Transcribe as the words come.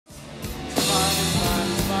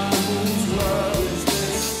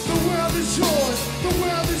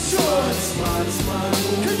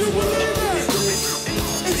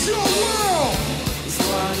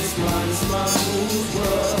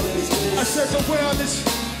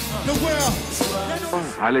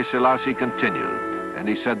Haile Selassie continued, and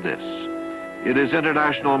he said this: "It is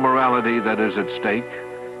international morality that is at stake.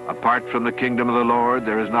 Apart from the kingdom of the Lord,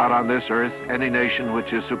 there is not on this earth any nation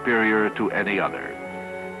which is superior to any other.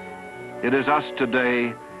 It is us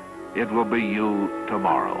today, it will be you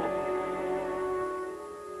tomorrow."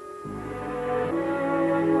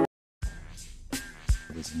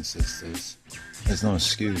 Brothers and sisters, there's no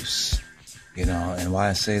excuse, and why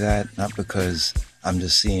I say that, not because I'm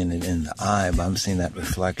just seeing it in the eye, but I'm seeing that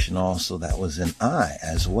reflection also that was in I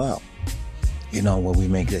as well. Where we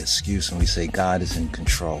make the excuse and we say God is in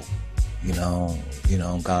control.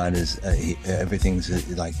 God is, everything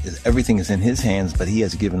is in his hands, but he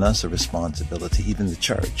has given us a responsibility, even the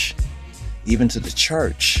church, even to the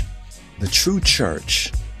church, the true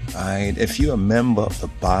church. Right? If you're a member of the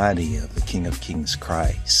body of the King of Kings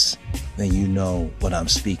Christ, then you know what I'm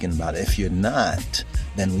speaking about. If you're not,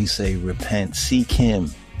 then we say repent, seek him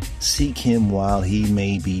while he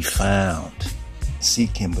may be found.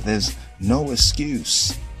 Seek him, but there's no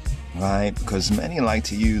excuse, right? Because many like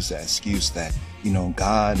to use that excuse that,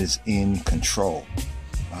 God is in control,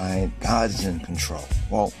 right? God is in control.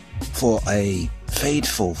 Well, for a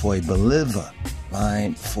faithful, for a believer,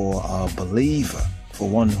 right? For a believer, for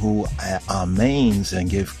one who amens and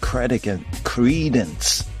give credit and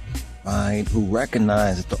credence, right? Who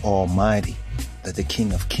recognizes the Almighty, that the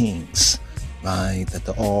King of Kings, right? That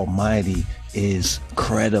the Almighty is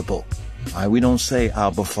credible. Right? We don't say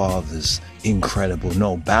Abba Father's incredible.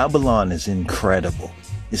 No, Babylon is incredible.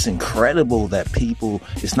 It's incredible that people,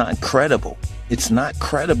 it's not credible. It's not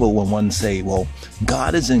credible when one say, well,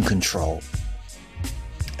 God is in control.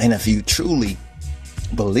 And if you truly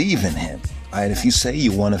believe in him, right, if you say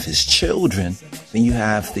you're one of his children, then you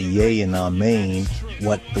have the yea and amen,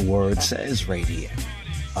 what the word says right here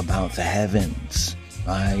about the heavens,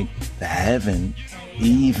 right? The heaven,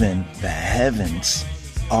 even the heavens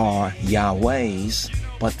are Yahweh's,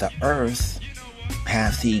 but the earth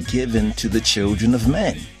hath he given to the children of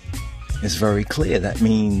men. It's very clear. That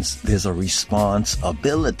means there's a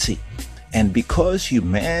responsibility. And because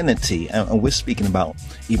humanity, and we're speaking about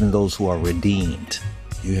even those who are redeemed,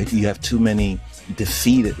 you have too many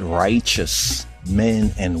defeated righteous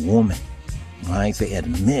men and women, right? They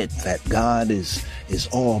admit that God is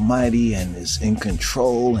almighty and is in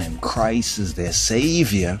control and Christ is their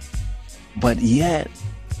savior, but yet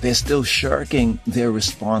they're still shirking their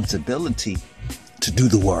responsibility to do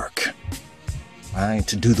the work, right?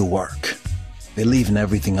 To do the work. They're leaving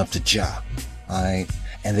everything up to Jah, right?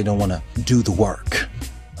 And they don't want to do the work,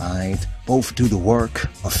 right? Both do the work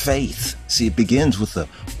of faith. See, it begins with the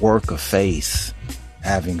work of faith,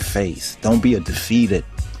 having faith. Don't be a defeated,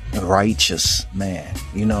 righteous man,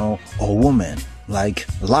 or woman like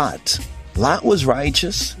Lot. Lot was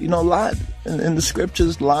righteous, Lot in the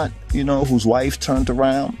scriptures, Lot, whose wife turned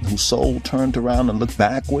around, whose soul turned around and looked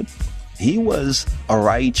backward. He was a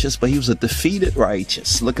righteous, but he was a defeated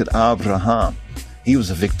righteous. Look at Abraham. He was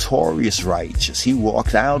a victorious righteous. He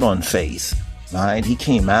walked out on faith, right? He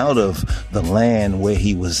came out of the land where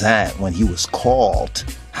he was at when he was called.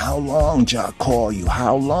 How long, Jah call you?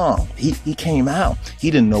 How long? He came out. He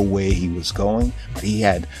didn't know where he was going, but he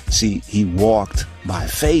walked by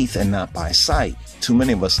faith and not by sight. Too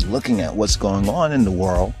many of us looking at what's going on in the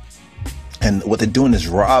world, and what they're doing is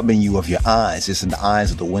robbing you of your eyes. It's in the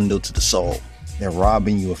eyes of the window to the soul. They're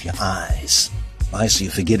robbing you of your eyes, right? So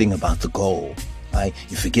you're forgetting about the goal, right?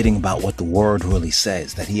 You're forgetting about what the word really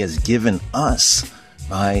says, that he has given us,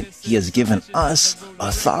 right? He has given us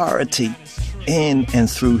authority in and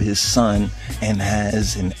through his son, and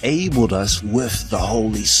has enabled us with the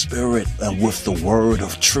Holy Spirit and with the word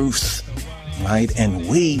of truth, right? And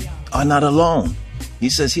we are not alone. He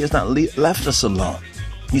says he has not left us alone.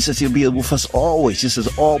 He says he'll be with us always. He says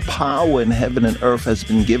all power in heaven and earth has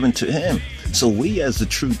been given to him. So we as the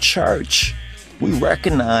true church, we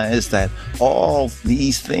recognize that all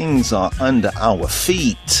these things are under our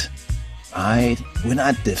feet, right? We're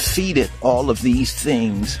not defeated. All of these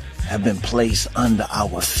things have been placed under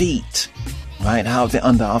our feet, right? How are they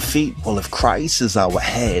under our feet? Well, if Christ is our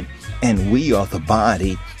head and we are the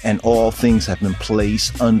body and all things have been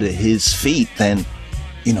placed under his feet, then,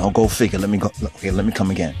 go figure. Let me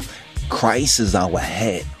come again. Christ is our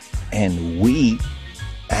head, and we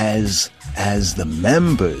as the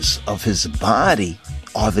members of his body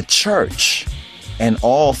are the church, and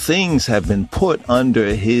all things have been put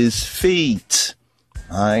under his feet.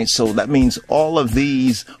 All right, so that means all of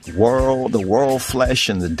these the world flesh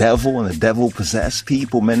and the devil possessed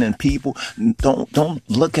people, men and people, don't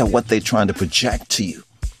look at what they're trying to project to you.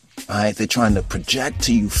 Right? They're trying to project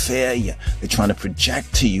to you failure. They're trying to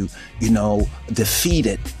project to you,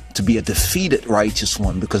 defeated, to be a defeated righteous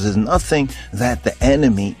one, because there's nothing that the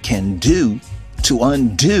enemy can do to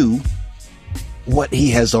undo what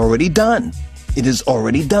he has already done. It is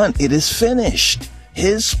already done. It is finished.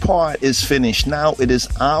 His part is finished. Now it is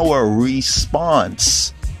our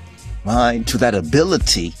response, right, to that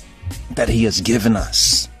ability that he has given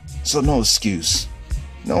us. So no excuse.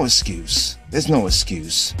 No excuse. There's no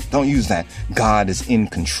excuse. Don't use that God is in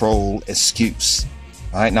control excuse.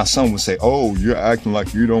 All right. Now some will say, oh, you're acting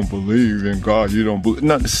like you don't believe in God. You don't believe.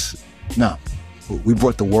 No. We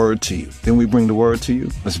brought the word to you. Didn't we bring the word to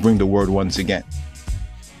you? Let's bring the word once again.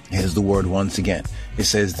 Here's the word once again. It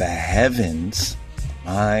says the heavens,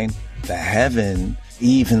 right?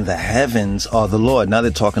 Even the heavens are the Lord. Now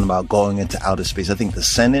they're talking about going into outer space. I think the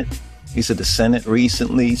Senate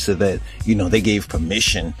recently said that, they gave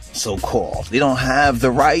permission, so-called. They don't have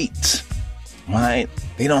the right, right?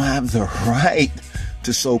 They don't have the right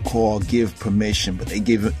to so-called give permission, but they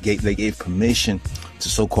gave permission to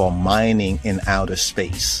so-called mining in outer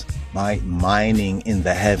space, right? Mining in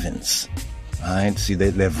the heavens, right? See,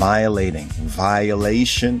 they're violation,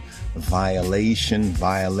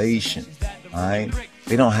 right?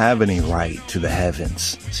 They don't have any right to the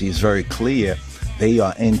heavens. See, it's very clear. They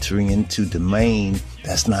are entering into domain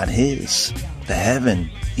that's not his.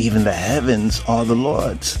 Even the heavens are the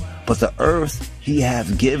Lord's, but the earth he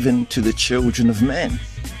hath given to the children of men,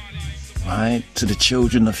 right? To the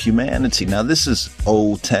children of humanity. Now this is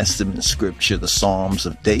Old Testament scripture, the Psalms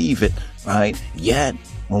of David, right? Yet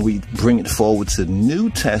when we bring it forward to the New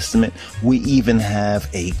Testament, we even have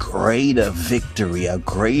a greater victory, a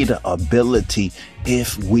greater ability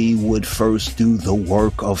if we would first do the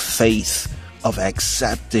work of faith, of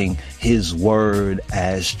accepting his word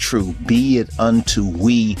as true. Be it unto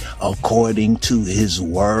we according to his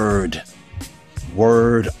word.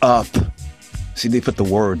 Word up. See, they put the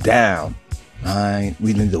word down, right?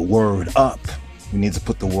 We need the word up. We need to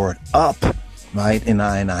put the word up, right, in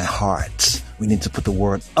our hearts. We need to put the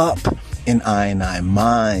word up in our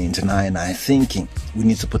minds and our thinking. We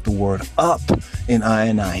need to put the word up in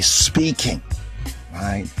our speaking,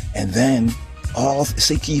 right? And then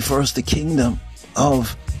seek ye first the kingdom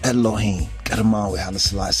of Elohim, Kadamawi, Haile,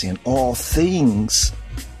 Selassie, and all things,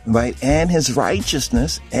 right? And his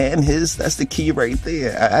righteousness and that's the key right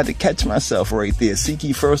there. I had to catch myself right there. Seek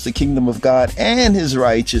ye first the kingdom of God and his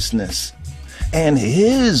righteousness. And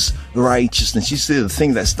his righteousness. You see, the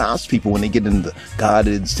thing that stops people when they get into God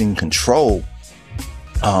is in control.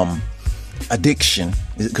 Addiction.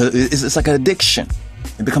 It's like an addiction.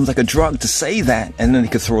 It becomes like a drug to say that, and then you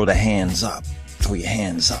can throw the hands up. Throw your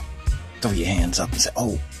hands up. Throw your hands up and say,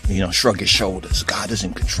 oh, shrug your shoulders. God is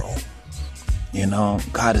in control.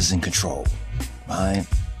 God is in control. Right?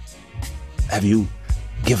 Have you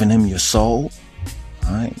given him your soul?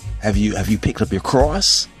 Right? Have you picked up your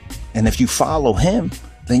cross? And if you follow him,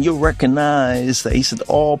 then you'll recognize that he said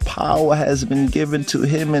all power has been given to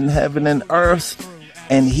him in heaven and earth.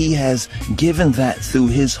 And he has given that through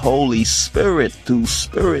his Holy Spirit, through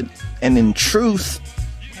spirit and in truth,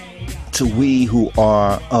 to we who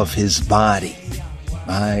are of his body,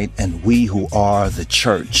 right? And we who are the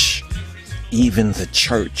church, even the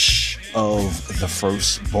church of the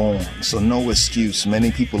firstborn. So no excuse.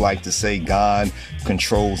 Many people like to say God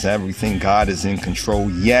controls everything. God is in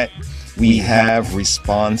control. Yet we have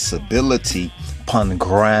responsibility upon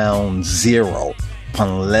ground zero,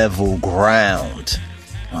 upon level ground,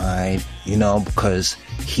 right? Because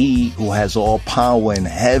he who has all power in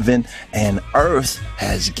heaven and earth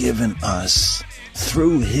has given us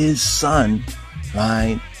through his son,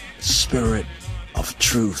 right? Spirit of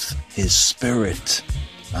truth, his spirit,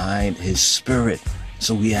 right? His spirit.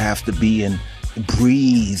 So we have to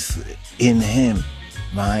breathe in him,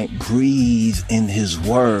 right? Breathe in his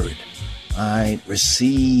word, right?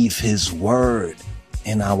 Receive his word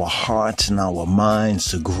in our hearts and our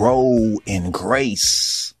minds to grow in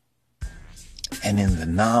grace and in the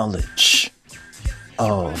knowledge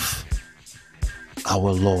of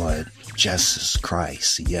our Lord Jesus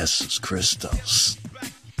Christ, Jesus Christos.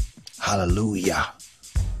 Hallelujah.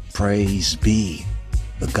 Praise be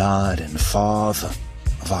the God and Father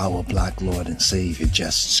of our black Lord and Savior,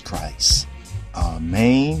 Jesus Christ.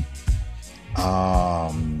 Amen.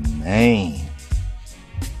 Amen.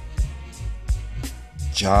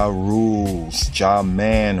 Jah rules. Jah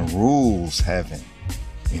man rules heaven.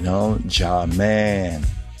 Jah man.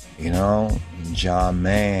 Jah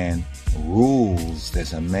man rules.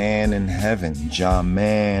 There's a man in heaven. Jah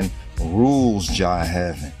man rules Jah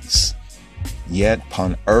heavens. Yet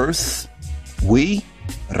upon earth, we,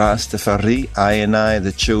 Rastafari, I and I,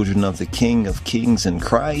 the children of the King of Kings in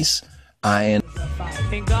Christ, I and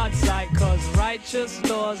in God's sight, cause righteous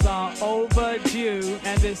laws are overdue,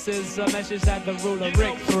 and this is a message that the ruler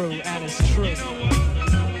Rick threw, and it's true.